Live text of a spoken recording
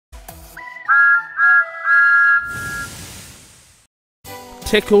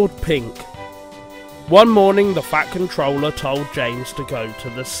Tickled Pink. One morning the Fat Controller told James to go to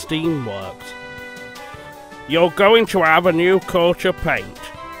the steamworks. "You're going to have a new coat of paint,"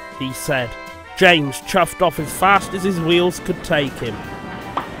 he said. James chuffed off as fast as his wheels could take him.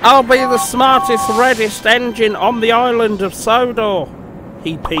 "I'll be the smartest, reddest engine on the island of Sodor,"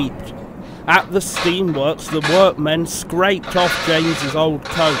 he peeped. At the steamworks the workmen scraped off James's old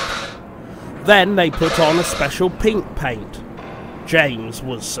coat. Then they put on a special pink paint. James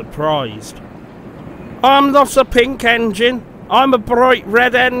was surprised. "I'm not a pink engine, I'm a bright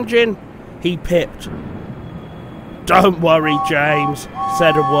red engine," he pipped. "Don't worry, James,"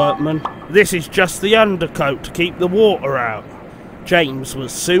 said a workman. "This is just the undercoat to keep the water out." James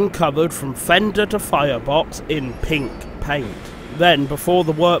was soon covered from fender to firebox in pink paint. Then, before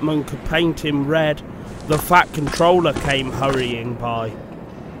the workman could paint him red, the Fat Controller came hurrying by.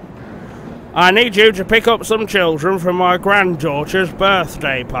 "I need you to pick up some children from my granddaughter's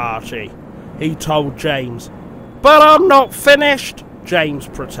birthday party," he told James. "But I'm not finished," James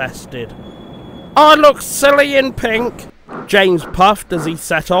protested. "I look silly in pink." James puffed as he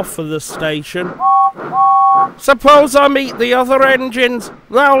set off for the station. "Suppose I meet the other engines,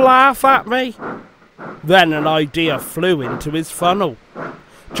 they'll laugh at me." Then an idea flew into his funnel.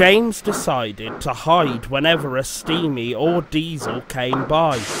 James decided to hide whenever a steamy or diesel came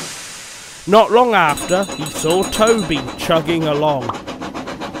by. Not long after, he saw Toby chugging along.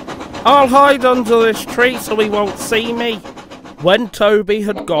 "I'll hide under this tree so he won't see me." When Toby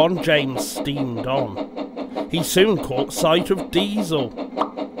had gone, James steamed on. He soon caught sight of Diesel.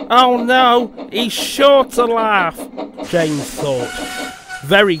 "Oh no, he's sure to laugh," James thought.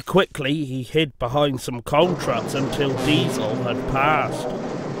 Very quickly he hid behind some coal trucks until Diesel had passed.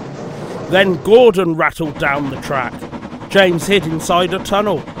 Then Gordon rattled down the track. James hid inside a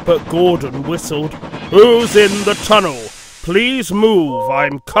tunnel, but Gordon whistled, "Who's in the tunnel? Please move,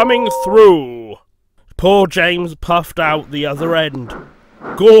 I'm coming through." Poor James puffed out the other end.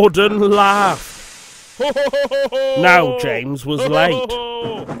 Gordon laughed. Now James was late.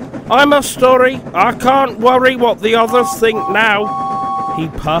 "I'm a story, I can't worry what the others think now," he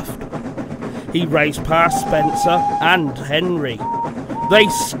puffed. He raced past Spencer and Henry. They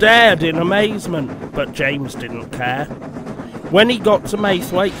stared in amazement, but James didn't care. When he got to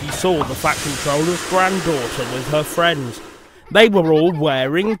Maithwaite, he saw the Fat Controller's granddaughter with her friends. They were all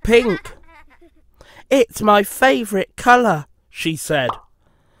wearing pink. "It's my favourite colour," she said.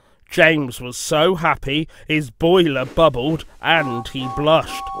 James was so happy his boiler bubbled and he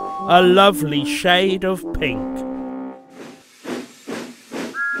blushed. A lovely shade of pink.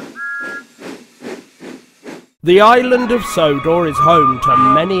 The island of Sodor is home to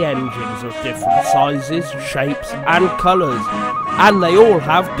many engines of different sizes, shapes and colours, and they all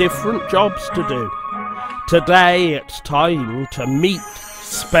have different jobs to do. Today it's time to meet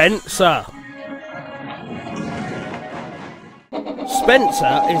Spencer.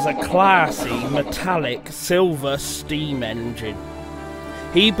 Spencer is a classy, metallic, silver steam engine.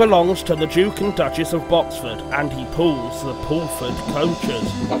 He belongs to the Duke and Duchess of Boxford and he pulls the Pulford coaches.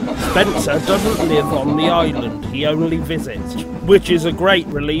 Spencer doesn't live on the island, he only visits, which is a great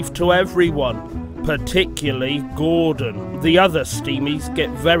relief to everyone, particularly Gordon. The other steamies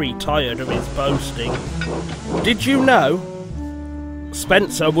get very tired of his boasting. Did you know?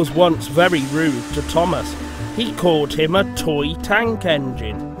 Spencer was once very rude to Thomas. He called him a toy tank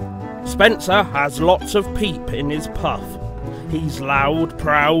engine. Spencer has lots of peep in his puff. He's loud,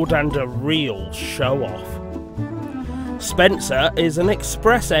 proud and a real show-off. Spencer is an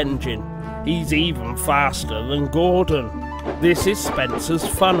express engine. He's even faster than Gordon. This is Spencer's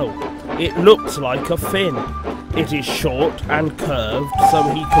funnel. It looks like a fin. It is short and curved so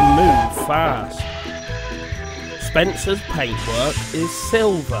he can move fast. Spencer's paintwork is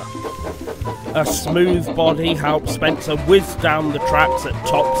silver. A smooth body helps Spencer whiz down the tracks at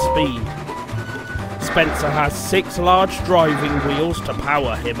top speed. Spencer has 6 large driving wheels to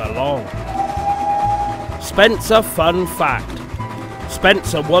power him along. Spencer fun fact.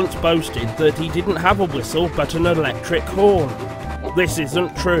 Spencer once boasted that he didn't have a whistle but an electric horn. This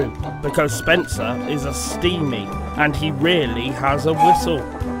isn't true, because Spencer is a steamy and he really has a whistle.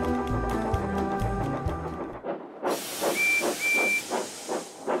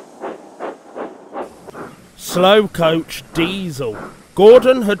 Slowcoach Diesel.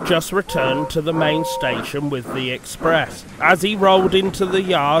 Gordon had just returned to the main station with the express. As he rolled into the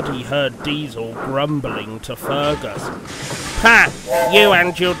yard, he heard Diesel grumbling to Fergus. "Pat, you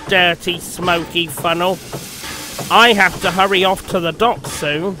and your dirty, smoky funnel. I have to hurry off to the docks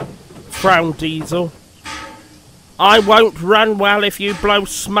soon," frowned Diesel. "I won't run well if you blow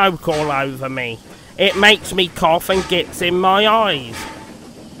smoke all over me. It makes me cough and gets in my eyes."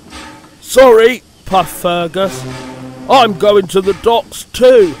 Sorry, puffed Fergus. I'm going to the docks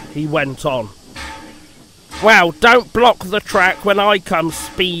too, he went on. Well, don't block the track when I come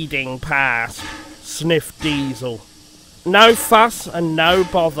speeding past, sniffed Diesel. No fuss and no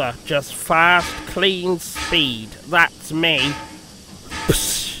bother, just fast, clean speed, that's me.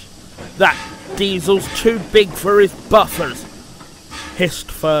 Psst, that Diesel's too big for his buffers,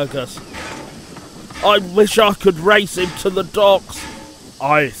 hissed Fergus. I wish I could race him to the docks.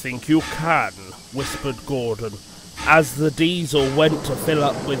 I think you can, whispered Gordon, as the Diesel went to fill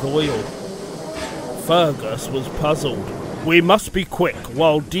up with oil. Fergus was puzzled. We must be quick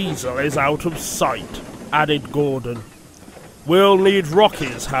while Diesel is out of sight, added Gordon. We'll need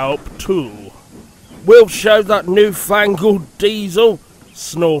Rocky's help too. We'll show that newfangled Diesel,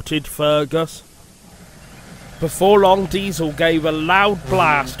 snorted Fergus. Before long, Diesel gave a loud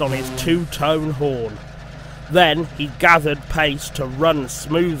blast on his two-tone horn. Then he gathered pace to run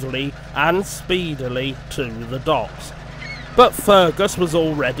smoothly and speedily to the docks. But Fergus was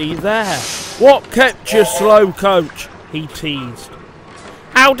already there. What kept you, Slowcoach? He teased.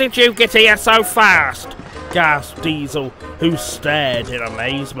 How did you get here so fast? Gasped Diesel, who stared in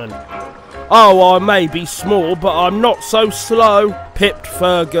amazement. Oh, I may be small, but I'm not so slow, pipped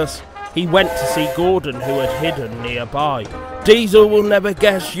Fergus. He went to see Gordon, who had hidden nearby. Diesel will never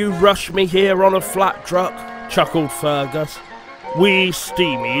guess you rushed me here on a flat truck, chuckled Fergus. We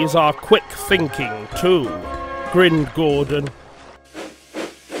steamies are quick thinking too, grinned Gordon.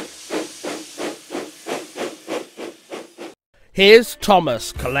 Here's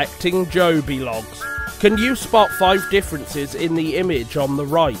Thomas collecting Joby logs. Can you spot 5 differences in the image on the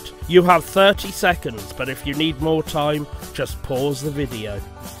right? You have 30 seconds, but if you need more time, just pause the video.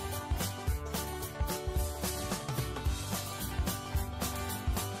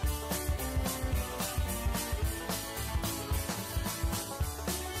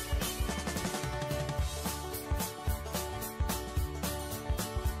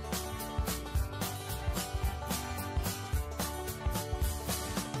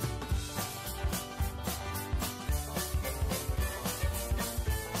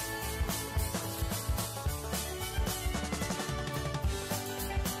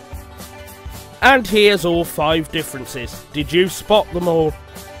 And here's all 5 differences. Did you spot them all?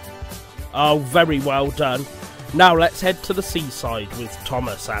 Oh, very well done. Now let's head to the seaside with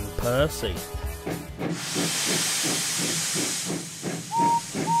Thomas and Percy.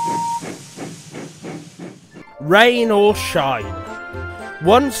 Rain or shine.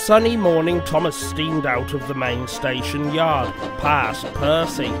 One sunny morning, Thomas steamed out of the main station yard, past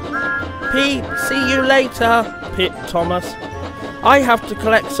Percy. Pete, see you later, pipped Thomas. I have to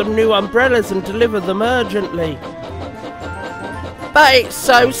collect some new umbrellas and deliver them urgently. But it's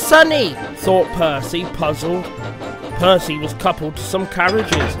so sunny, thought Percy, puzzled. Percy was coupled to some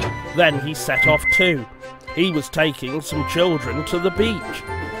carriages. Then he set off too. He was taking some children to the beach.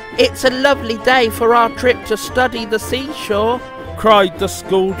 It's a lovely day for our trip to study the seashore, cried the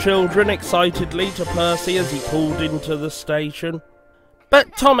school children excitedly to Percy as he pulled into the station.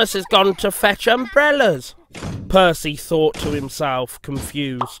 But Thomas has gone to fetch umbrellas, Percy thought to himself,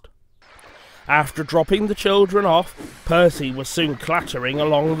 confused. After dropping the children off, Percy was soon clattering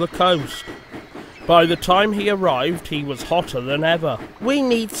along the coast. By the time he arrived, he was hotter than ever. We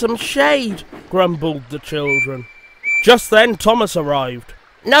need some shade, grumbled the children. Just then Thomas arrived.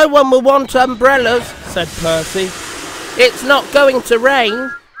 No one will want umbrellas, said Percy. It's not going to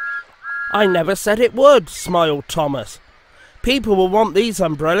rain. I never said it would, smiled Thomas. People will want these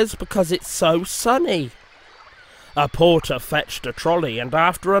umbrellas because it's so sunny. A porter fetched a trolley and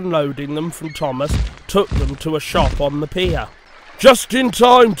after unloading them from Thomas, took them to a shop on the pier. Just in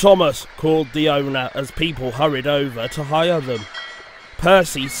time, Thomas, called the owner as people hurried over to hire them.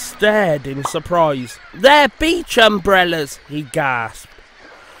 Percy stared in surprise. They're beach umbrellas, he gasped.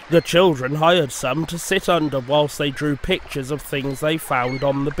 The children hired some to sit under whilst they drew pictures of things they found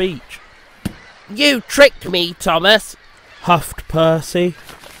on the beach. You tricked me, Thomas, huffed Percy.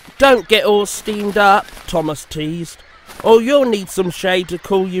 Don't get all steamed up, Thomas teased, or you'll need some shade to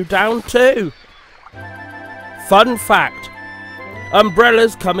cool you down too. Fun fact,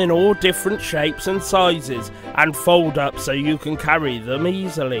 umbrellas come in all different shapes and sizes and fold up so you can carry them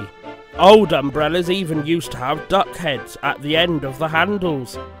easily. Old umbrellas even used to have duck heads at the end of the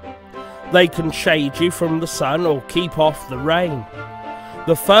handles. They can shade you from the sun or keep off the rain.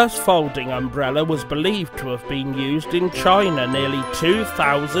 The first folding umbrella was believed to have been used in China nearly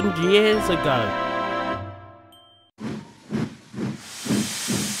 2,000 years ago.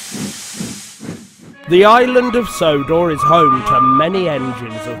 The island of Sodor is home to many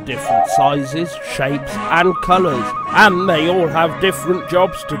engines of different sizes, shapes and colours, and they all have different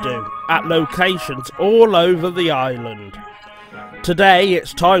jobs to do at locations all over the island. Today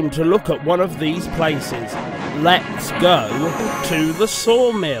it's time to look at one of these places. Let's go to the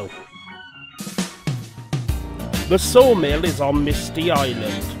Sawmill. The Sawmill is on Misty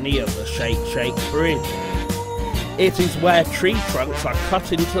Island near the Shake Bridge. It is where tree trunks are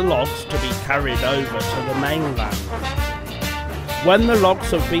cut into logs to be carried over to the mainland. When the logs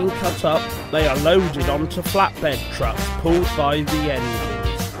have been cut up, they are loaded onto flatbed trucks pulled by the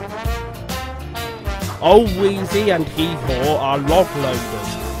engines. Old Wheezy and Hee-Haw are log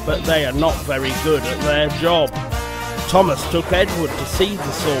loaders, but they are not very good at their job. Thomas took Edward to see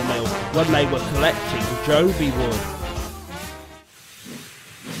the sawmill when they were collecting Joby wood.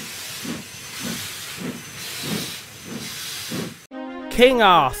 King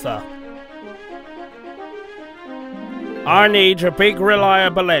Arthur. I need a big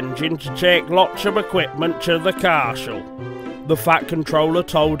reliable engine to take lots of equipment to the castle, the Fat Controller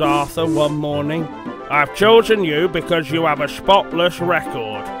told Arthur one morning. I've chosen you because you have a spotless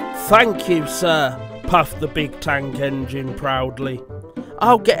record. Thank you, sir, puffed the big tank engine proudly.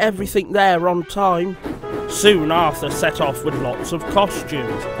 I'll get everything there on time. Soon Arthur set off with lots of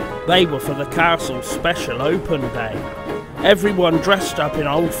costumes. They were for the castle's special open day. Everyone dressed up in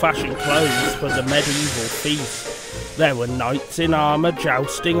old-fashioned clothes for the medieval feast. There were knights in armour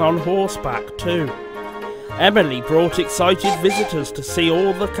jousting on horseback too. Emily brought excited visitors to see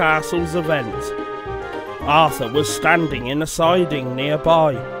all the castle's events. Arthur was standing in a siding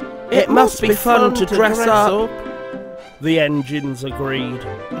nearby. It must be fun to dress up, the engines agreed.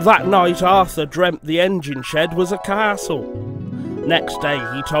 That night Arthur dreamt the engine shed was a castle. Next day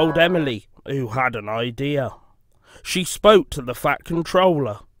he told Emily, who had an idea. She spoke to the Fat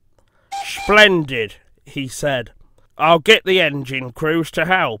Controller. Splendid, he said. I'll get the engine crews to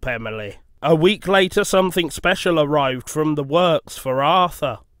help, Emily. A week later something special arrived from the works for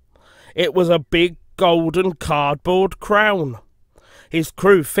Arthur. It was a big golden cardboard crown. His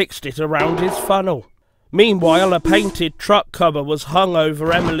crew fixed it around his funnel. Meanwhile, a painted truck cover was hung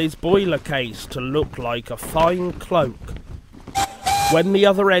over Emily's boiler case to look like a fine cloak. When the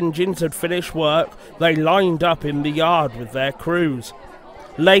other engines had finished work, they lined up in the yard with their crews.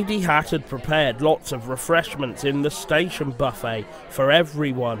 Lady Hat had prepared lots of refreshments in the station buffet for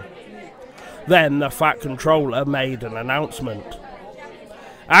everyone. Then the Fat Controller made an announcement.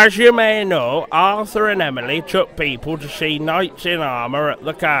 As you may know, Arthur and Emily took people to see knights in armour at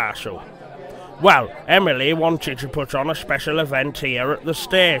the castle. Well, Emily wanted to put on a special event here at the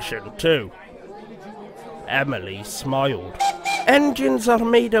station too. Emily smiled. Engines are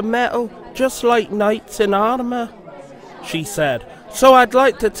made of metal, just like knights in armour, she said, so I'd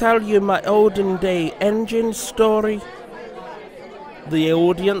like to tell you my olden day engine story. The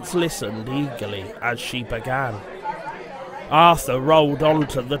audience listened eagerly as she began. Arthur rolled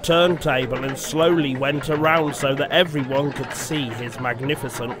onto the turntable and slowly went around so that everyone could see his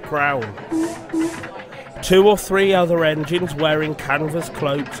magnificent crown. 2 or 3 other engines wearing canvas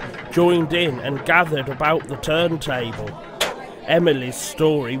cloaks joined in and gathered about the turntable. Emily's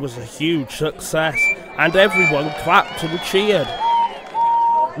story was a huge success, and everyone clapped and cheered.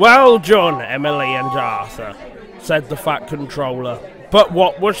 Well done, Emily and Arthur, said the Fat Controller. But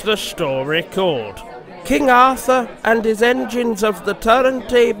what was the story called? King Arthur and his engines of the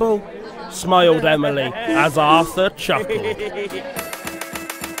turntable, smiled Emily as Arthur chuckled.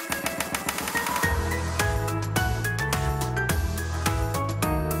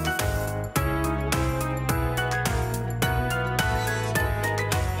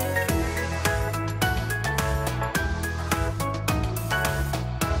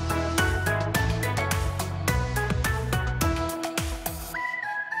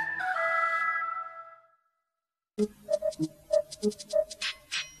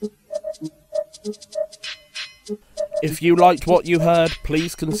 If you liked what you heard,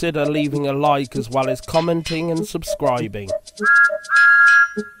 please consider leaving a like as well as commenting and subscribing.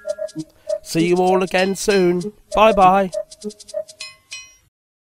 See you all again soon. Bye bye.